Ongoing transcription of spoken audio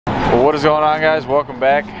What is going on, guys? Welcome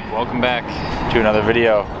back. Welcome back to another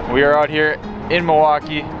video. We are out here in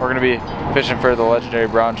Milwaukee. We're going to be fishing for the legendary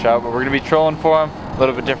brown trout, but we're going to be trolling for them. A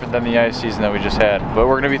little bit different than the ice season that we just had. But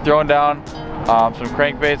we're going to be throwing down some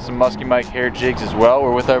crankbaits, some Musky Mike hair jigs as well.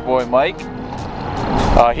 We're with our boy Mike.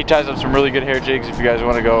 He ties up some really good hair jigs if you guys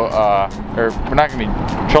want to go, or we're not going to be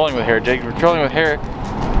trolling with hair jigs, we're trolling with hair,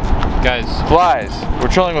 guys, flies. We're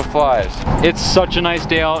trolling with flies. It's such a nice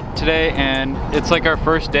day out today, and it's like our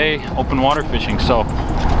first day open water fishing, so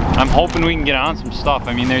I'm hoping we can get on some stuff.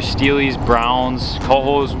 I mean, there's steelies, browns,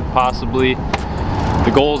 cohos possibly.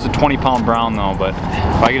 The goal is a 20-pound brown though, but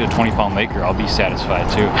if I get a 20-pound laker, I'll be satisfied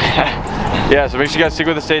too. Yeah, so make sure you guys stick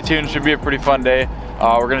with us, stay tuned. It should be a pretty fun day.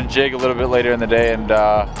 We're gonna jig a little bit later in the day, and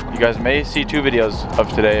you guys may see 2 videos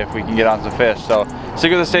of today if we can get on some fish. So stick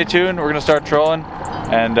with us, stay tuned. We're gonna start trolling,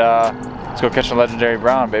 and let's go catch a legendary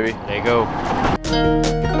brown, baby. There you go.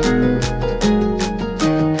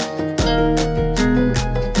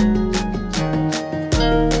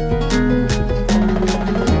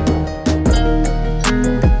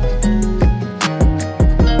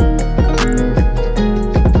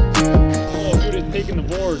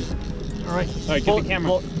 Alright, get the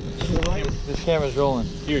camera. This camera's rolling.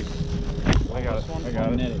 Here. I got it.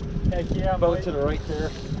 Heck yeah, boat to the right there.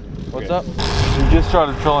 What's up? We just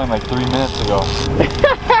started trolling like 3 minutes ago.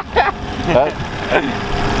 Heck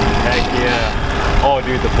yeah. Oh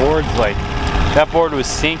dude, the board's like, that board was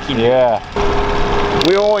sinking. Yeah.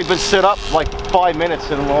 We've only been set up like 5 minutes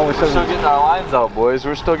and we're only still getting our lines out, boys.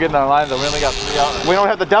 We're still getting our lines out. We only got 3 out. We don't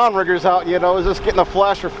have the downriggers out yet. I was just getting the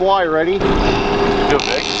flasher fly ready. Feel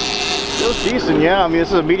big? Feels decent, yeah. I mean, this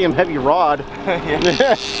is a medium heavy rod. Salmon rod,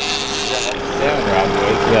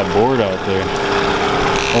 boys. That board out there.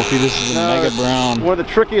 Hopefully this is a mega brown. One of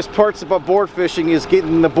the trickiest parts about board fishing is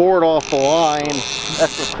getting the board off the line.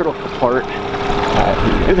 That's the critical part.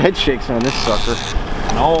 There's head shakes on this sucker.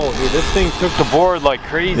 No, dude, this thing took the board like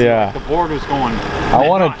crazy. Yeah. Like the board was going. I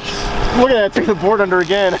want to. Look at that, took the board under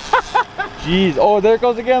again. Jeez. Oh, there it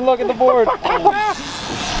goes again. Look at the board.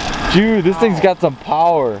 Dude, this thing's got some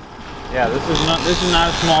power. Yeah, this is not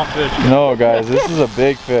a small fish. No, guys, this is a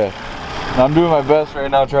big fish. I'm doing my best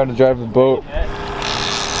right now trying to drive the boat. A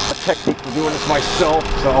technique for doing this myself,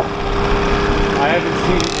 so I haven't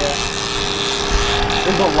seen it yet.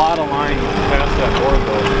 There's a lot of line past that board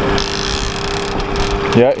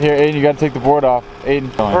though. Yeah, here, Aiden, you gotta take the board off.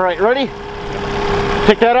 Aiden. All right, ready?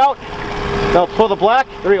 Take that out. Now pull the black.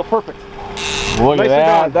 There you go, perfect. Look at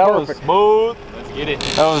that. That was perfect. smooth. Let's get it.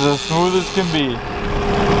 That was as smooth as can be.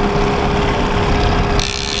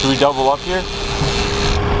 Should we double up here?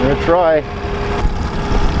 We're gonna try.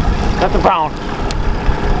 That's a brown.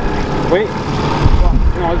 Wait.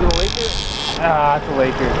 No, is it a laker? Ah, it's a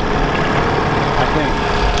laker. I think.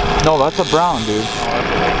 No, that's a brown, dude. Oh, that's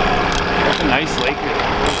a laker. That's a nice laker.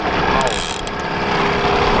 Wow.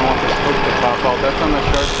 I don't want this hook to pop out. That's on the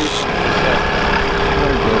shark tooth.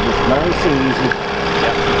 Very good. Just nice and easy. Yeah,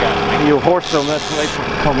 you got it. You horse them, that's the laker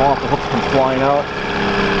can come off. The hook comes flying out.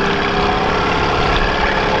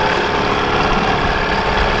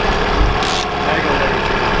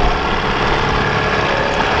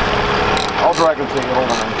 I'll drag him to you.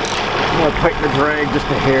 Hold on. I'm going to tighten the drag just a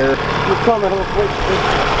hair. You're coming.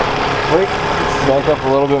 Wait. Back up a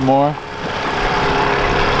little bit more.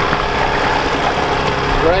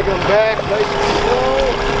 Drag him back nice and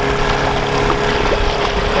slow.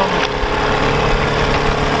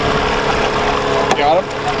 Got him?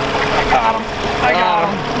 I got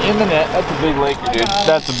him. In the net. That's a big laker, dude.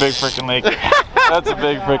 That's a big freaking laker. That's a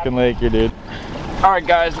big freaking laker, dude. Alright,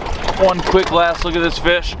 guys. One quick last look at this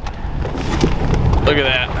fish. Look at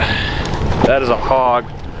that. That is a hog.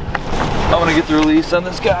 I'm gonna get the release on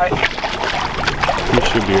this guy. He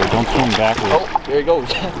should be here. Don't throw him backwards. Oh, there he goes.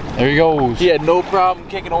 There he goes. He had no problem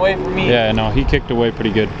kicking away from me. Yeah, no, he kicked away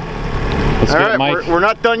pretty good. Let's get it, Mike. We're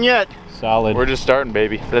not done yet. Solid. We're just starting,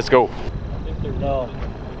 baby. Let's go. I think they're no.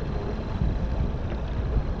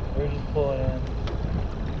 We're just pulling in.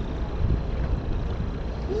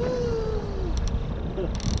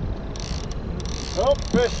 Oh,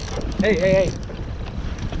 fish. Hey, hey, hey.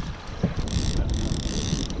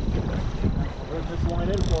 There's this line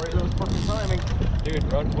in for you. That was perfect timing. Dude,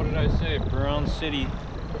 what did I say? Brown City.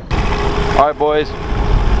 Alright, boys.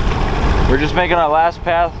 We're just making our last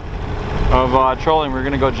path of trolling. We're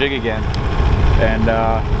gonna go jig again. And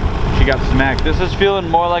she got smacked. This is feeling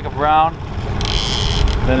more like a brown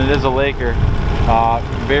than it is a laker.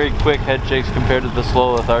 Very quick head shakes compared to the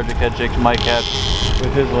slow lethargic head shakes Mike had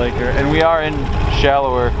with his laker. And we are in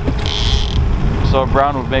shallower, so a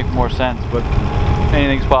brown would make more sense, but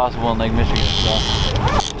anything's possible in Lake Michigan. So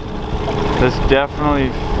this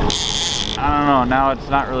definitely I don't know, now it's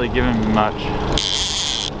not really giving me much.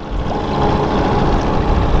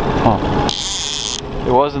 Huh.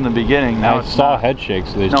 It was in the beginning, now I saw head shakes,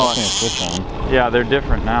 so there's definitely a fish on them. Yeah, they're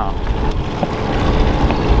different now.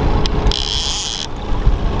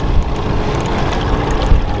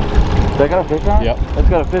 That got a fish on it? Yep. That's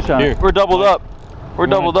got a fish on it. We're doubled up. We're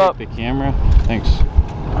doubled up. Take the camera. Thanks.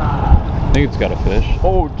 I think it's got a fish.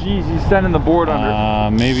 Oh, geez, he's sending the board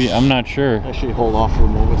under. Maybe, I'm not sure. Actually, hold off for a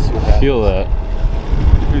moment. See what happens. Feel that.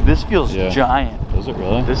 Dude, this feels giant. Does it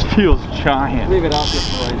really? This feels giant. Leave it out there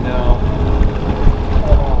for right now.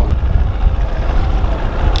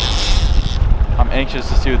 I'm anxious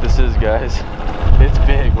to see what this is, guys. It's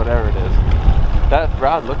big, whatever it is. That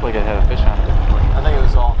rod looked like it had a fish on it. I think it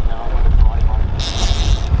was off now.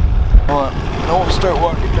 Hold on. I want to start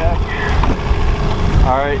walking back.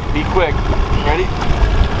 All right, be quick. Ready?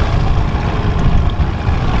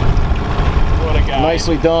 What a guy.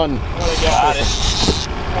 Nicely done. What a guy. Got it.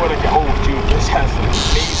 What a guy. Oh, dude, this has some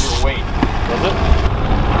major weight. Does it?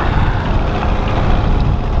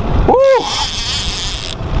 Woo!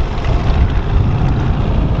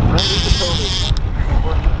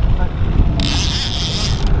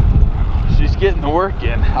 She's getting the work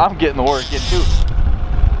in. I'm getting the work in too.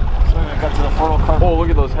 So I got to the fertile carpet. Oh, look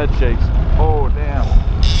at those head shakes. Oh, damn.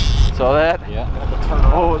 Saw that? Yeah.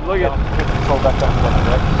 Oh, look at it.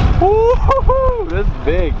 Woo-hoo-hoo! This is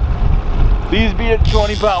big. These be a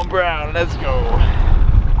 20-pound brown. Let's go.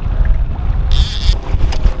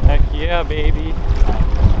 Heck yeah, baby.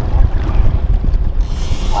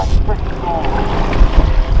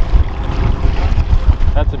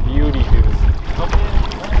 That's a beauty, dude.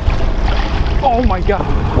 Oh my God.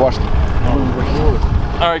 Watch.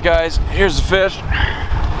 All right, guys, here's the fish.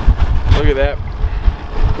 Look at that.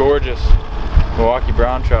 Gorgeous. Milwaukee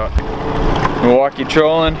brown trout. Milwaukee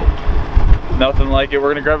trolling. Nothing like it. We're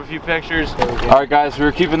gonna grab a few pictures. All right, guys,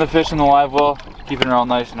 we're keeping the fish in the live well, keeping her all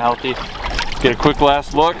nice and healthy. Let's get a quick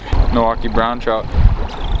last look. Milwaukee brown trout.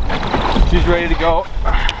 She's ready to go.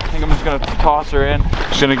 I think I'm just gonna toss her in.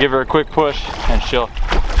 Just gonna give her a quick push and she'll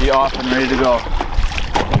be off and ready to go.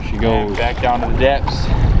 There she goes. And back down to the depths.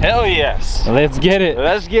 Hell yes. Let's get it.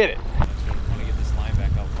 Let's get it. I want to get this line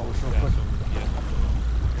back up.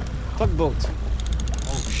 Tugboat.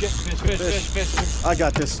 Oh shit, fish. I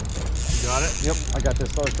got this. You got it? Yep, I got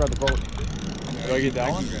this. Let's try the boat. Do I get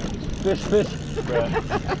that one? Fish.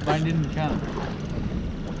 Mine didn't count.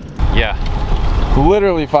 Yeah,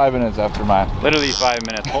 Literally 5 minutes after mine. literally 5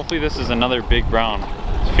 minutes. Hopefully this is another big brown.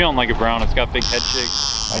 It's feeling like a brown. It's got big head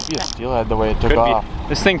shakes. Might be a steelhead the way it took Could off. be.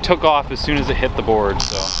 This thing took off as soon as it hit the board,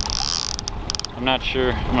 so I'm not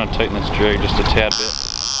sure. I'm gonna tighten this drag just a tad bit.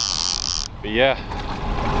 But yeah.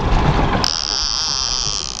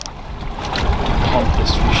 Pump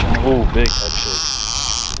this fish in. Oh, big head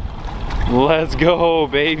shakes. Let's go,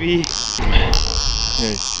 baby.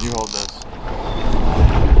 Here, you hold this.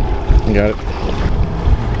 You got it.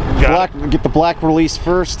 Get the black release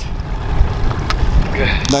first.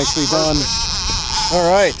 Nicely done. All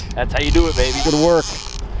right. That's how you do it, baby. Good work.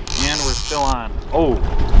 And we're still on. Oh,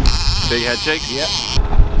 big head shakes. Yep.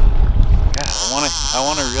 God, I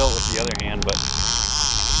wanna reel it with the other hand, but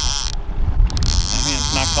my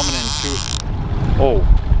hand's not coming in too. Oh,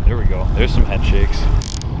 there we go. There's some head shakes.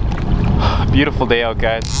 Beautiful day out,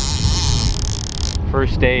 guys.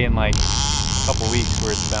 First day in like a couple weeks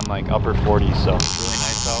where it's been like upper 40s, so it's really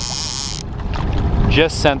nice out.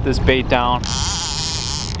 Just sent this bait down.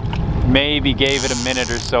 Maybe gave it a minute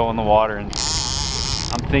or so in the water, and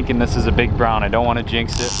I'm thinking this is a big brown. I don't want to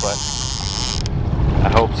jinx it, but I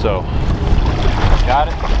hope so. Got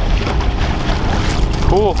it.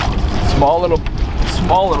 Cool. Small little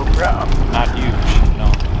brown. Not huge, no.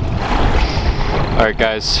 All right,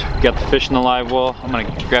 guys, we got the fish in the live well. I'm gonna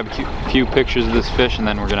grab a few pictures of this fish, and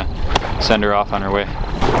then we're gonna send her off on her way.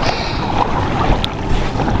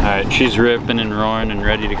 All right, she's ripping and roaring and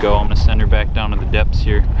ready to go. I'm gonna send her back down to the depths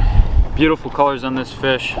here. Beautiful colors on this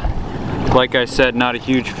fish. Like I said, not a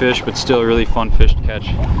huge fish, but still a really fun fish to catch.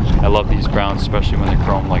 I love these browns, especially when they're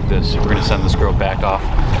chrome like this. We're gonna send this girl back off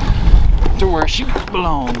to where she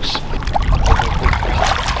belongs.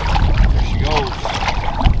 There she goes.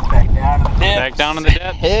 Back down to the depths. Back down in the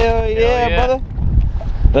depths. Hell yeah, brother.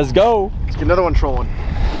 Let's go. Let's get another one trolling.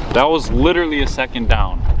 That was literally a second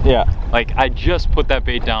down. Yeah. Like, I just put that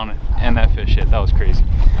bait down and that fish hit. That was crazy.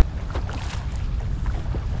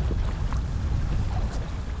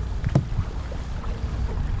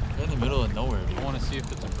 They're in the middle of nowhere, dude. I want to see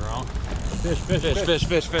if it's a brown. Fish.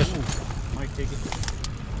 Mike, take it.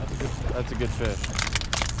 That's a good fish.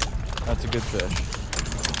 That's a good fish.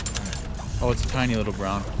 Oh, it's a tiny little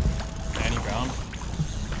brown. Tiny brown.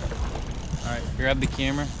 Alright, grab the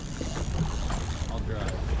camera. I'll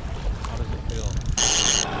drive. How does it feel?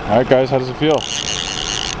 Alright guys, how does it feel?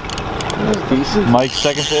 Decent. Mike's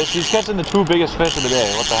second fish. He's catching the 2 biggest fish of the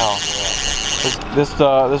day. What the hell?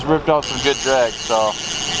 This ripped out some good drag, so I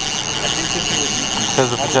think this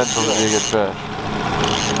has the potential to be a good fish.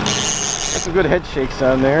 Got some good head shakes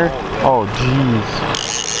on there. Oh jeez. is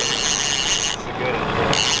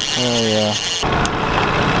Oh yeah.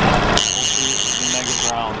 Hopefully this is a mega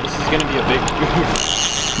brown. This is gonna be a big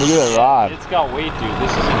Look at that rod. It's got weight, dude.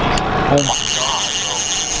 This isn't easy. Oh my god,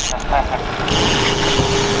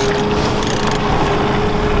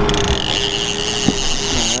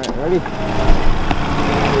 Alright, ready?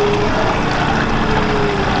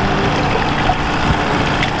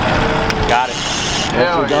 Got it.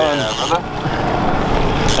 Hell done. yeah, brother.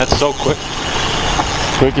 That's so quick.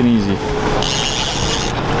 Quick and easy.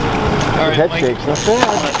 All right, Head Mike. shakes, not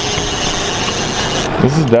bad.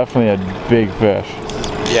 This is definitely a big fish.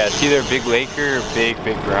 Yeah, it's either a big laker or big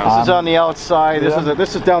brown. This is on the outside.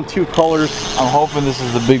 This is down 2 colors. I'm hoping this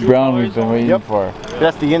is the big brown we've been waiting Yep. for.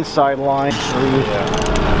 That's the inside line.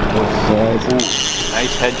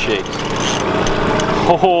 Nice head shakes.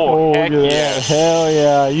 Oh, Oh, heck look at yeah. that. Hell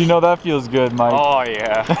yeah. You know that feels good, Mike. Oh,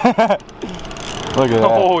 yeah. Look at that.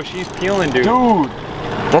 Oh, she's peeling, dude. Dude,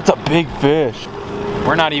 that's a big fish.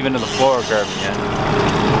 We're not even to the fluorocarbon yet.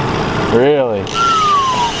 Really?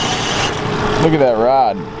 Look at that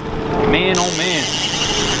rod. Man, oh man.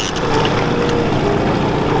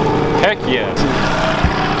 Heck yeah.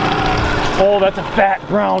 Oh, that's a fat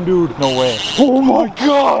brown, dude. No way. Oh my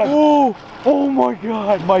god. Oh, oh my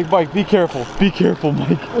god. Mike, be careful. Be careful,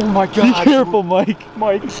 Mike. Oh my god. Be careful, Mike.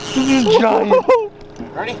 Mike, this is giant.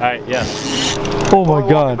 Ready? All right, yes. Oh my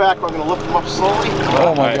god. Back, we're going to lift them up slowly.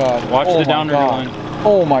 Oh my god. Watch Oh the my downright god. line.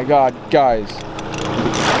 Oh my god, guys.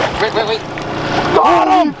 Wait. Got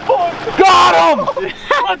him! Got him!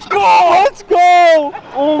 Let's go! Let's go!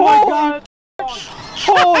 Oh my god!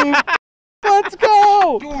 Holy! Let's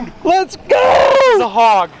go! Dude. Let's go! This is a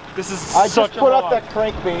hog. This is I such just put a up hog. that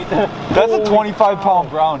crankbait. That's a 25-pound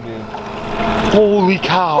brown, dude. Holy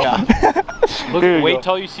cow! Yeah. Look, Here you wait go.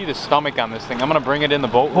 till you see the stomach on this thing. I'm gonna bring it in the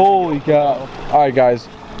boat. Holy cow! All right, guys.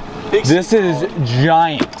 This is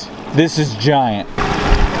giant. This is giant. All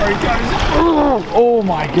right, guys. Oh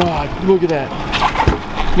my god! Look at that.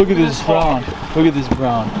 Look at this brown. Look at this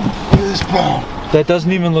brown. Look at this brown. That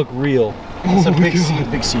doesn't even look real. It's a big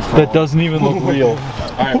sea frog. That doesn't even look real. All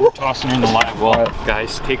right, we're tossing her in the live well. All right.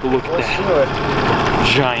 Guys, take a look at Let's that do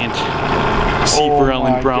it. giant sea Oh brown my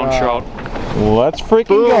and brown God. trout. Let's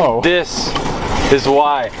freaking go. This is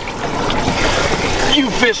why you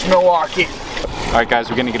fish Milwaukee. All right, guys,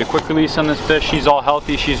 we're gonna get a quick release on this fish. She's all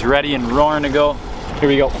healthy. She's ready and roaring to go. Here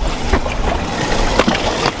we go.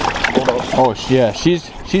 Oh yeah, she's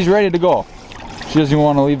ready to go. She doesn't even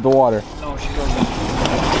want to leave the water. No, she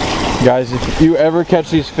doesn't. Guys, if you ever catch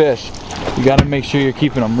these fish, you got to make sure you're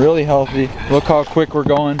keeping them really healthy. Look how quick we're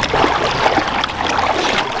going. I'm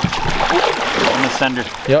gonna send her.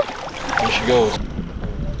 Yep. There she goes.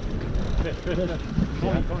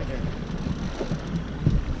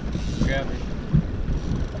 Grab her.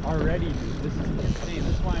 Already, dude, this is insane.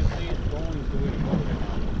 This is why I'm saying going is the way to go right now.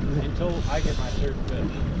 Until I get my third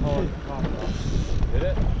fish. Oh, it's popped off. Did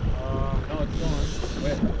it? No, it's going.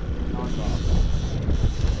 Wait. No, it's off.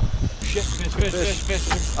 Shit,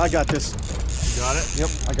 fish. I got this. You got it? Yep,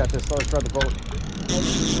 I got this. Let's try the boat.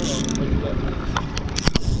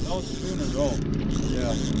 No, it's 2 in a row.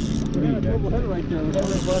 Yeah. We got a double head right there. We're going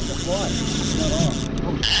to let it fly.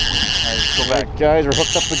 Alright, let's go All right, guys, we're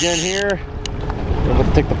hooked up again here. We're about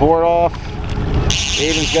to take the board off.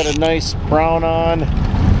 Aiden's got a nice brown on.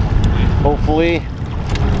 Hopefully.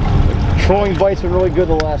 The trolling bites been really good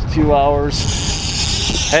the last 2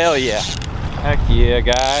 hours. Hell yeah. Heck yeah,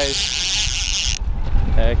 guys.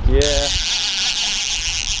 Heck yeah.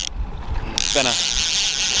 It's been a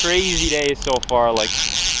crazy day so far, like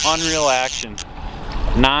unreal action.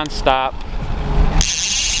 Non-stop.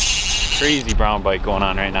 Crazy brown bite going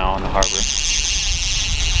on right now in the harbor.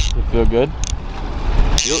 You feel good?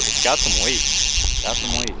 It's got some weight. Got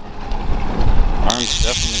some weight. Arms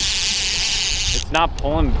definitely. It's not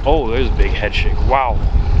pulling. Oh, there's a big head shake. Wow.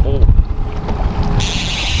 Oh.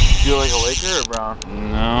 Feel like a laker or brown?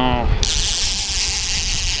 No. I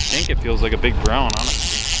think it feels like a big brown,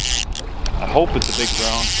 honestly. I hope it's a big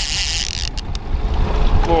brown.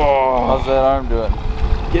 Whoa. How's that arm doing?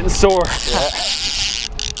 Getting sore. Yeah.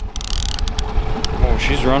 Oh,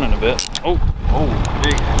 she's running a bit. Oh,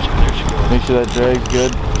 big. There she goes. Make sure that drag's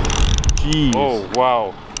good. Jeez. Oh,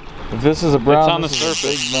 wow. If this is a brown, It's on the this is a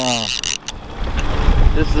surface. big brown.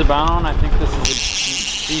 This is a brown. I think this is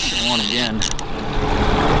a decent one again.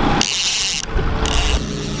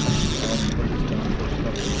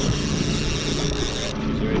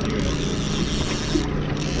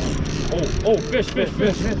 Oh, fish.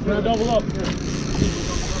 Gonna double up.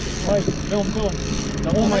 Right, film.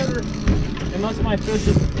 Unless my fish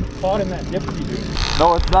is caught in that dipsy, dude.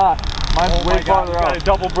 No, it's not. Mine's way farther out. Got a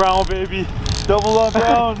double brown, baby. Double on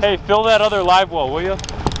brown. Hey, fill that other live well, will you?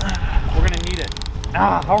 We're gonna need it.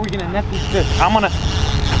 How are we gonna net these fish? I'm gonna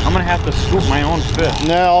have to scoop my own fish.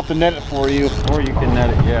 No, I'll have to net it for you. Or you can net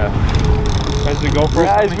it, yeah. As we go for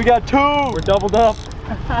Guys, we got 2. We're doubled up.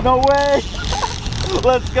 No way.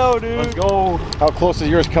 Let's go, dude. Let's go. How close is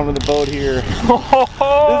yours coming to the boat here? This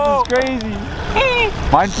is crazy.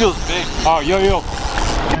 Mine feels big. Oh, yo.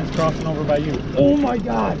 Man's crossing over by you. Oh my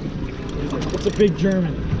God. It's a big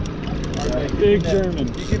German. Big German.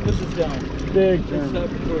 You can put this down. Big German.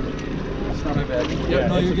 That's not my bad. Yeah,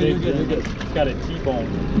 No, you're good. It's got a T-bone.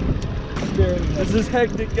 This is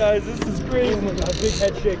hectic, guys. This is crazy. Oh my God, big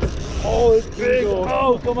head shakes. Oh, it's big.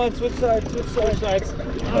 Oh, come on, switch sides.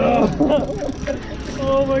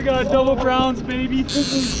 Oh my God, double browns, baby.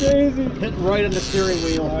 This is crazy. Hit right on the steering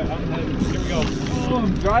wheel. All right, here we go. Oh,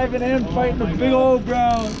 I'm driving and fighting the big old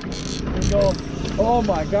brown. Here we go. Oh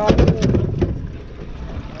my God.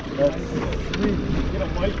 Get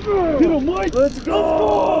a mic. Let's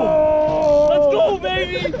go. Let's go,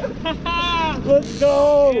 baby. Let's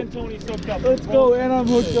go. And Tony's hooked up. Let's go, and I'm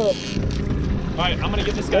hooked up. All right, I'm gonna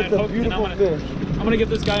get this guy That's a unhooked. beautiful fish. I'm gonna get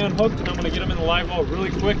this guy unhooked, and I'm gonna get him in the live well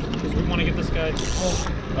really quick because we want to get this guy. All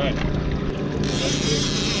right. I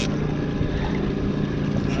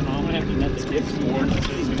don't know. I'm gonna have to net this board.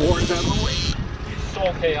 These boards out of the way. It's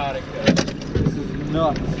so chaotic, guys. This is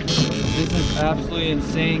nuts. This is absolutely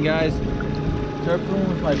insane, guys. Start playing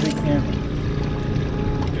with my big camera.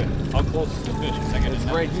 Good. How close is the fish? Second It's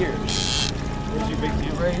right here. Where's your big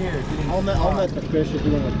camera? Right here. I'll net the fish if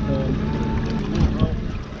you want to film.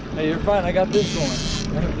 Hey, you're fine. I got this going.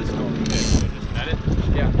 I have this going. Okay, so just net it?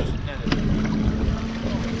 Yeah, just net it.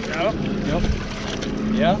 Got him? Yep.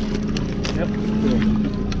 Yeah? Yep.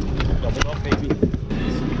 Double up, baby.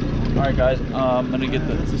 All right, guys. I'm gonna get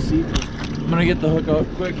the. I'm gonna get the hook out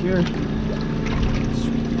quick here. All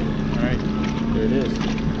right. There it is.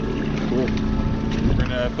 Cool. We're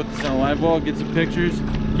gonna put this on a live well, get some pictures,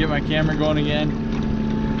 get my camera going again.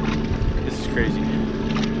 This is crazy.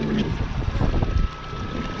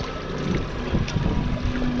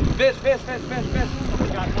 Fish.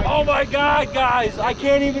 Oh my God, guys! I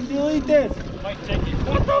can't even delete this. Might take it.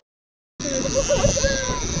 What the?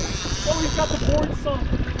 Oh, he's got the board sunk.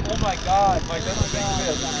 Oh my God, Mike, that's a big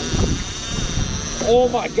fish. Oh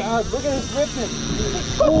my God, look at this ripping.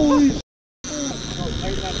 Holy shit.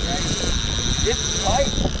 It's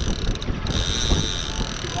tight.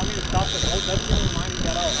 You want me to stop the boat? That's the only line you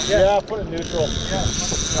got out. Yeah, put it neutral. Yeah,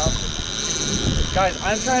 stop it. Guys,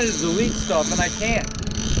 I'm trying to delete stuff and I can't.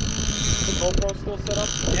 The GoPro still set up?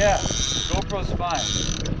 Yeah, GoPro's fine.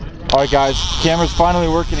 Alright guys, camera's finally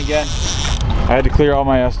working again. I had to clear all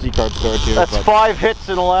my SD card storage here. That's 5 hits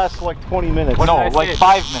in the last like 20 minutes. What did I No, like say?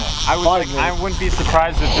 5 minutes. I wouldn't be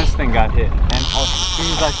surprised if this thing got hit. And as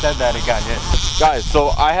soon as I said that, it got hit. Guys, so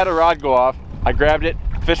I had a rod go off. I grabbed it,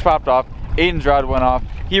 fish popped off. Aiden's rod went off.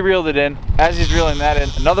 He reeled it in. As he's reeling that in,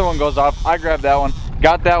 another one goes off. I grabbed that one,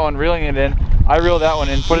 got that one, reeling it in. I reeled that one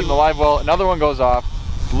in, put it in the live well. Another one goes off.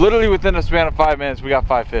 Literally within a span of 5 minutes, we got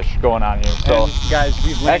 5 fish going on here. So And guys,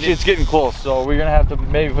 we've landed. actually, it's getting close. So we're gonna have to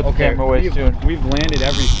maybe put the camera away soon. We've landed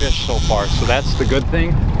every fish so far, so that's the good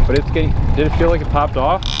thing. But it's getting. Did it feel like it popped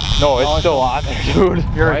off? No, it's still on there, dude.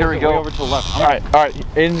 Here we go. Way over to the left. All right.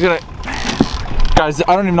 Aiden's gonna. Guys,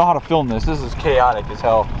 I don't even know how to film this. This is chaotic as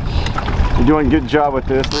hell. You're doing a good job with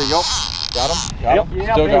this. There you go. Got him? Got him?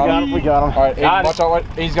 Yeah, Still got him? We got him. All right, Got Aiden, watch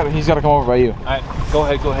out. He's got to come over by you. All right, go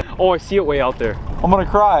ahead. Oh, I see it way out there. I'm gonna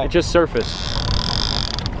cry. It just surfaced.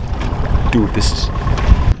 Dude, this is.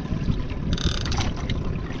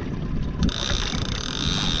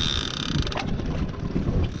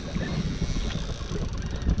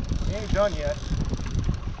 He ain't done yet.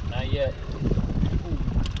 Not yet.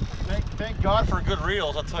 Thank God for good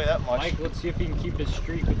reels, I'll tell you that much. Mike, let's see if he can keep his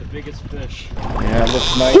streak with the biggest fish. Yeah, it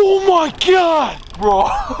looks nice. Oh my God, bro.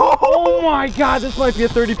 Oh my God, this might be a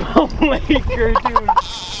 30-pound laker, dude.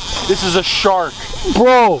 This is a shark.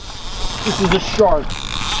 Bro, this is a shark.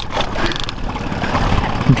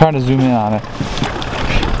 I'm trying to zoom in on it.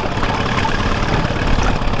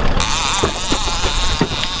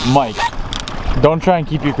 Mike, don't try and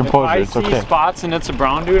keep your composure. It's If I see okay. spots and it's a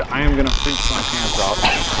brown, dude, I am gonna freak my pants out.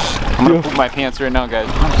 I'm gonna poop my pants right now, guys.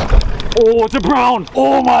 Oh, it's a brown.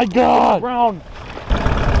 Oh my God. Brown.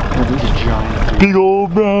 Oh, this is giant, dude. Big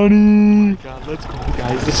old brownie. God, let's go,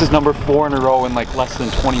 guys. This is number 4 in a row in like less than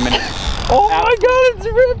 20 minutes. Oh my God, it's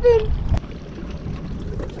ripping.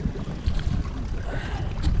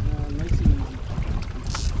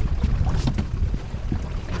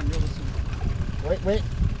 Wait.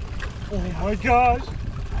 Oh my gosh.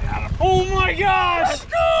 Oh my gosh. Let's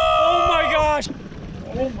go. Oh my gosh.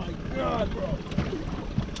 Oh my God, bro.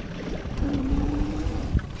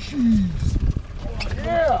 Jeez.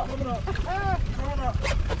 Yeah. Coming up. Coming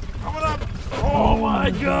up. Oh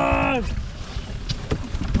my God.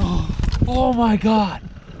 Oh my God.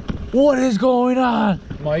 What is going on?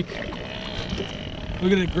 Mike.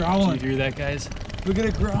 Look at it growling. Did you hear that, guys? Look at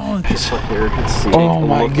it growling. So here, let's see. Oh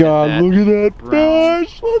my God, look at that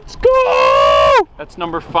fish. Let's go. That's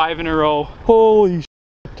number 5 in a row. Holy shit.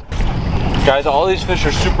 Guys, all these fish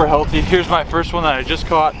are super healthy. Here's my first one that I just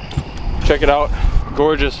caught. Check it out.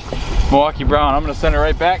 Gorgeous Milwaukee brown. I'm gonna send it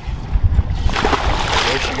right back.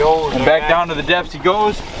 There she goes. And back down to the depths he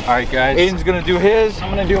goes. All right, guys. Aiden's gonna do his.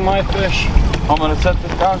 I'm gonna do my fish. I'm gonna set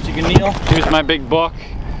this down so you can kneel. Here's my big buck.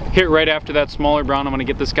 Hit right after that smaller brown. I'm gonna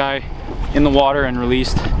get this guy in the water and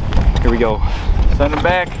released. Here we go. Send him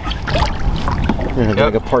back. We're gonna do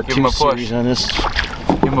like a part Give him 2 a push. series on this.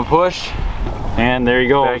 Give him a push. And there you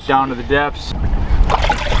go. Back down to the depths.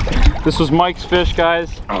 This was Mike's fish,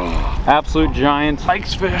 guys. Absolute giant.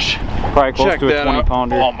 Mike's fish. Probably close Check to a that 20 out.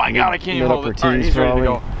 pounder. Oh my God, I can't even hold it. Mid-upper All right, tees, he's ready to probably.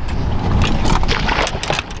 go.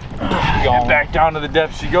 And back down to the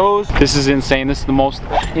depths she goes. This is insane. This is the most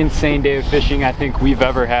insane day of fishing I think we've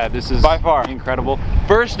ever had. This is by far incredible.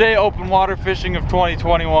 First day open water fishing of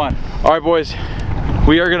 2021. All right, boys,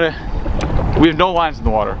 we have no lines in the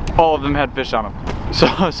water. All of them had fish on them.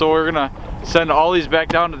 So we're gonna send all these back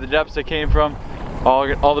down to the depths they came from.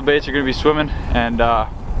 All the baits are gonna be swimming, and I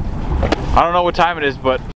don't know what time it is,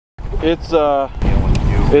 but it's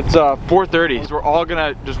 4:30. So we're all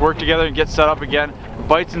gonna just work together and get set up again. The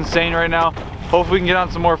bite's insane right now. Hopefully we can get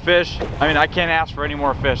on some more fish. I mean, I can't ask for any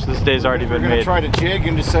more fish. This day's already been made. We're gonna try to jig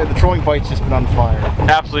and decide the trolling bite's just been on fire.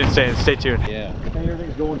 Absolutely insane. Stay tuned. Yeah.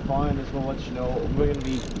 Everything's going fine. Just gonna let you know. We're gonna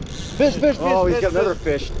be fish. Oh, he's got another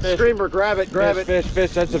fish. Streamer, grab it. Fish.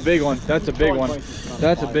 That's a big one. That's a big one.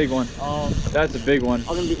 That's a big one. That's a big one.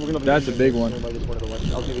 That's a big one.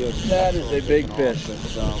 That is a big fish.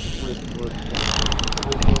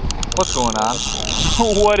 What's going on?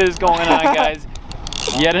 What is going on, guys?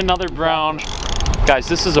 Yet another brown. Guys,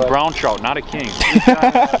 this is a brown trout, not a king.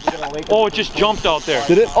 Oh, it just jumped out there.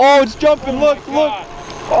 Did it? Oh, it's jumping. Look.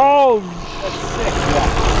 Oh.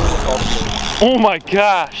 Oh my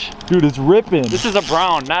gosh. Dude, it's ripping. This is a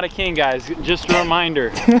brown, not a king, guys. Just a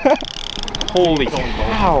reminder. Holy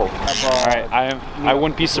cow. Alright, I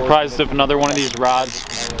wouldn't be surprised if another one of these rods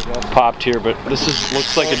popped here, but this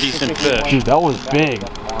looks like a decent fish. Dude, that was big.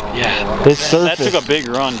 Yeah. It surfaced. That took a big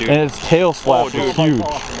run, dude. And its tail slap was huge.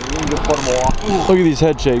 Look at these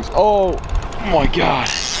head shakes. Oh my god.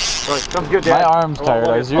 My arm's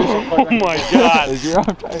tired. Is yours? Oh my god. Is your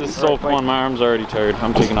arm tired? This is so fun. My arm's already tired.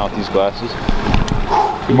 I'm taking out these glasses.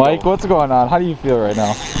 Mike, what's going on? How do you feel right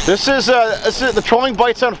now? This is the trolling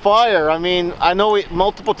bite's on fire. I mean, I know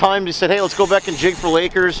multiple times he said, hey, let's go back and jig for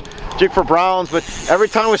Lakers, jig for Browns, but every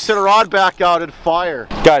time we set a rod back out, it'd fire.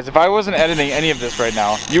 Guys, if I wasn't editing any of this right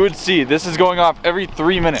now, you would see this is going off every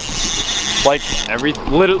 3 minutes. Like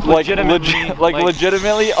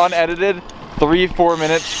legitimately unedited, 3-4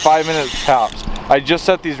 minutes, 5 minutes tops. I just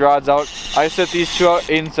set these rods out. I set these 2 out,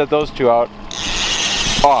 Aiden set those 2 out.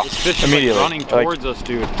 Off This fish is immediately. like running towards us,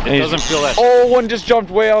 dude. It doesn't feel that. Oh, one just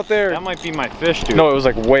jumped way out there. That might be my fish, dude. No, it was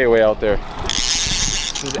like way out there.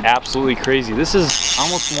 This is absolutely crazy. This is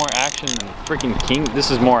almost more action than freaking king.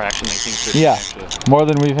 This is more action than kingfish. Yeah, actually. more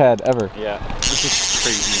than we've had ever. Yeah, this is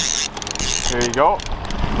crazy. There you go.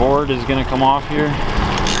 Board is gonna come off here.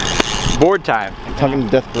 Board time. Tugging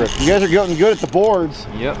the death grip. You guys are getting good at the boards.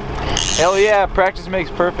 Yep. Hell yeah, practice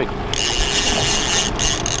makes perfect.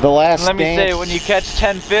 The last Let me dance, say, when you catch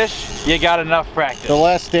 10 fish, you got enough practice. the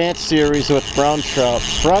last dance series with brown trout.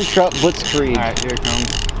 Brown trout blitzkrieg. All right, here it comes.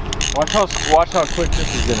 Watch how quick this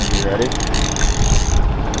is gonna be. Ready?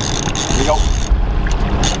 Here we go.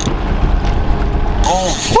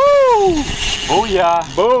 Oh. Woo! Booyah!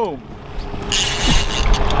 Boom!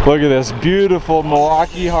 Look at this beautiful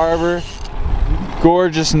Milwaukee Harbor.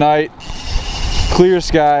 Gorgeous night. Clear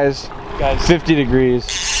skies. Guys, 50 degrees.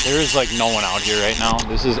 there is like no one out here right now.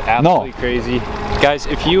 This is absolutely crazy. Guys,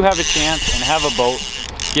 if you have a chance and have a boat,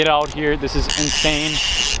 get out here. This is insane.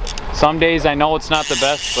 Some days I know it's not the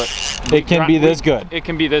best, but It can be this good. It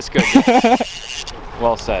can be this good.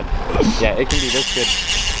 Well said. Yeah, it can be this good.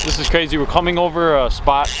 This is crazy. We're coming over a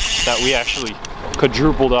spot that we actually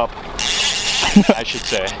quadrupled up. I should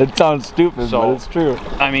say. It sounds stupid, So, but it's true.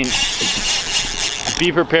 I mean,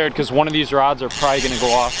 be prepared because one of these rods are probably gonna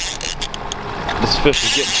go off. This fish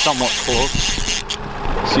is getting somewhat close.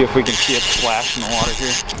 See if we can see it splash in the water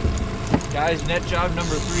here. Guys, net job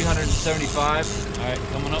number 375. All right,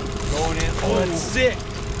 coming up. Going in. Oh, that's sick.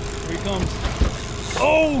 Here he comes.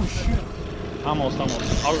 Oh, shoot. Almost.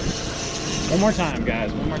 One more time,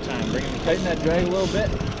 guys. One more time. Bring him. Tighten that drag a little bit.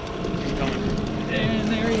 He's coming. And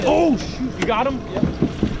there he is. Oh, shoot. You got him? Yep.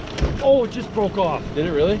 Oh, it just broke off. Did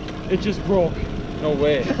it really? It just broke. No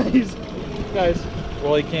way. Guys.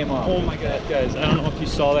 Well, he came off. Oh my God, guys. I don't know if you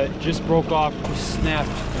saw that. It just broke off. Just snapped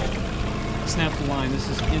the line. This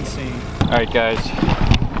is insane. All right, guys.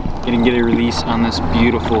 Gonna get a release on this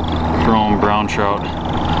beautiful chrome brown trout.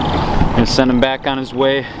 Gonna send him back on his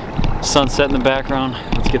way. Sunset in the background.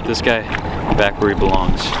 Let's get this guy back where he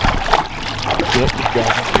belongs. Yep,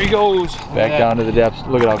 Here he goes. back down to the depths.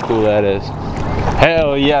 Look at how cool that is.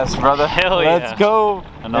 Hell yes, brother. Hell yeah. Let's go.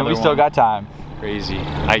 Another and we still one. got time. Crazy.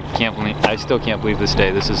 I still can't believe this day.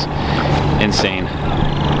 This is insane.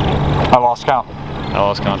 I lost count. I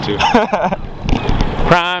lost count too.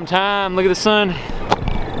 Prime time. Look at the sun.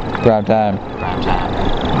 Prime time. Prime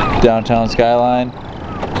time. Downtown skyline.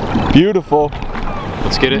 Beautiful.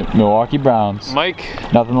 Let's get it. Milwaukee Browns. Mike.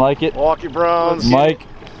 Nothing like it. Milwaukee Browns. Mike,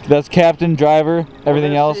 that's captain, driver,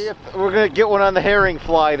 everything else. We're gonna get one on the herring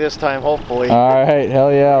fly this time, hopefully. All right,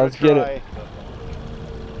 hell yeah, let's get it.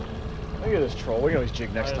 Look at this troll. We're gonna always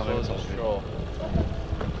jig next time.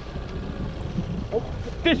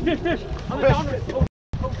 Fish. On the down. Oh.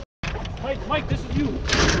 Mike, this is you.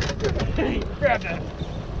 Hey, grab that.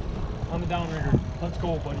 On the downrigger. Let's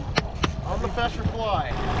go, buddy. On the Fisher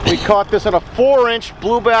fly. We caught this on a 4-inch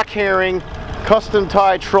blueback herring, custom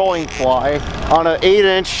tied trolling fly on an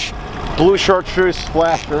 8-inch blue chartreuse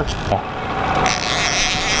splasher.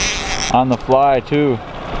 On the fly too.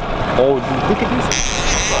 Oh, dude, we could do some.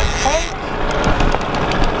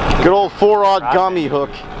 Good old 4-aught gummy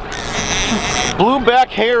hook. Blueback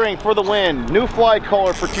herring for the win. New fly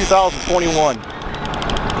color for 2021.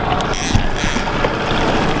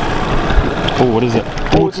 Oh, what is it?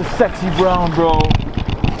 Oh, it's a sexy brown, bro.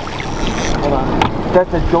 Hold on.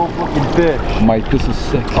 That's a dope looking fish. Mike, this is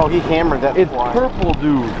sick. Oh, he hammered that It's fly. purple,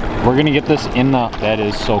 dude. We're gonna get this in the. That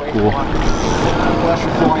is so cool.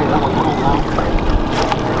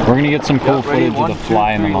 We're gonna get some cool footage of the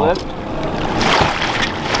fly in the mouth.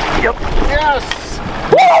 Yep. Yes.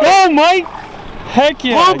 Oh, Mike! Heck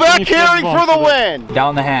yeah! Blueback herring for the win.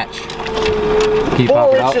 Down the hatch. Keep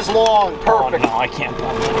 4 inches long. Perfect. Oh, no, I can't.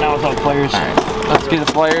 Now without players. All right, let's get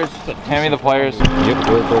the players. Hand me the players. Yep,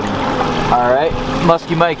 we're recording. All right,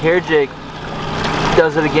 Musky Mike hair jig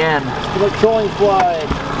does it again. Like trolling fly.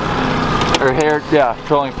 Or hair, yeah,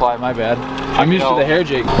 trolling fly. My bad. I'm used to the hair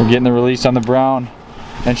jig. We're getting the release on the brown,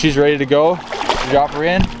 and she's ready to go. Drop her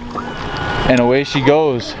in, and away she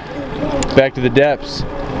goes. Back to the depths.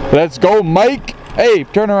 Let's go, Mike. Hey,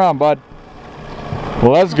 turn around, bud.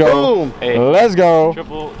 Let's go. Boom. Hey. Let's go.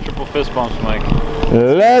 Triple fist bumps, Mike.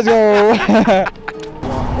 Let's go.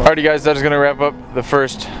 Alrighty guys, that is going to wrap up the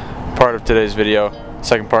first part of today's video.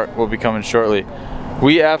 Second part will be coming shortly.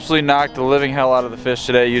 We absolutely knocked the living hell out of the fish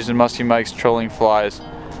today using Musky Mike's trolling flies.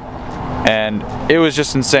 And it was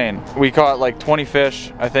just insane. We caught like 20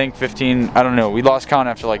 fish, I think 15, I don't know. We lost count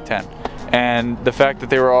after like 10. And the fact that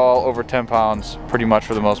they were all over 10 pounds, pretty much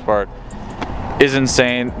for the most part, is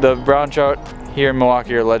insane. The brown trout here in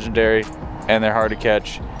Milwaukee are legendary, and they're hard to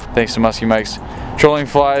catch. Thanks to Musky Mike's trolling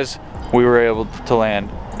flies, we were able to land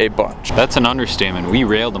a bunch. That's an understatement. We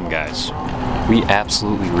railed them, guys. We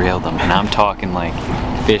absolutely railed them, and I'm talking like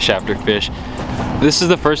fish after fish. This is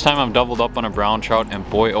the first time I've doubled up on a brown trout, and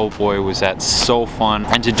boy oh boy was that so fun.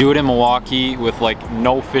 And to do it in Milwaukee with like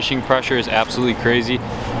no fishing pressure is absolutely crazy.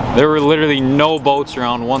 There were literally no boats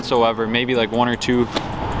around whatsoever, maybe like 1 or 2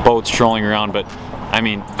 boats trolling around, but I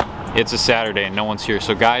mean, it's a Saturday and no one's here.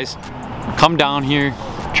 So guys, come down here,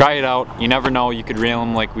 try it out. You never know, you could reel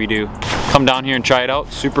them like we do. Come down here and try it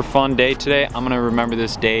out. Super fun day today. I'm gonna remember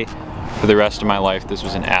this day for the rest of my life. This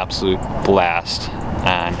was an absolute blast.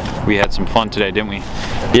 And we had some fun today, didn't we?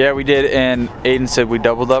 Yeah, we did, and Aiden said we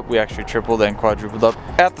doubled up. We actually tripled and quadrupled up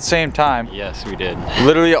at the same time. Yes, we did.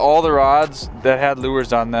 Literally all the rods that had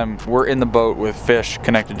lures on them were in the boat with fish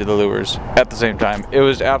connected to the lures at the same time. It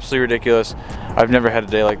was absolutely ridiculous. I've never had a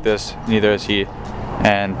day like this, neither has he.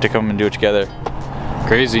 And to come and do it together,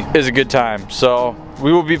 Crazy. is a good time. So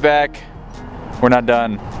we will be back. We're not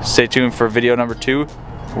done. Stay tuned for video number 2.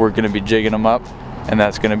 We're gonna be jigging them up. and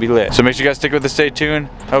that's gonna be lit. So make sure you guys stick with us, stay tuned.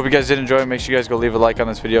 I hope you guys did enjoy. Make sure you guys go leave a like on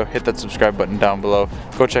this video, hit that subscribe button down below.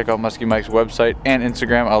 Go check out Musky Mike's website and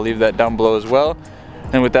Instagram. I'll leave that down below as well.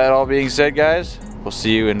 And with that all being said, guys, we'll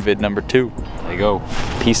see you in vid number 2. There you go.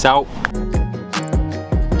 Peace out.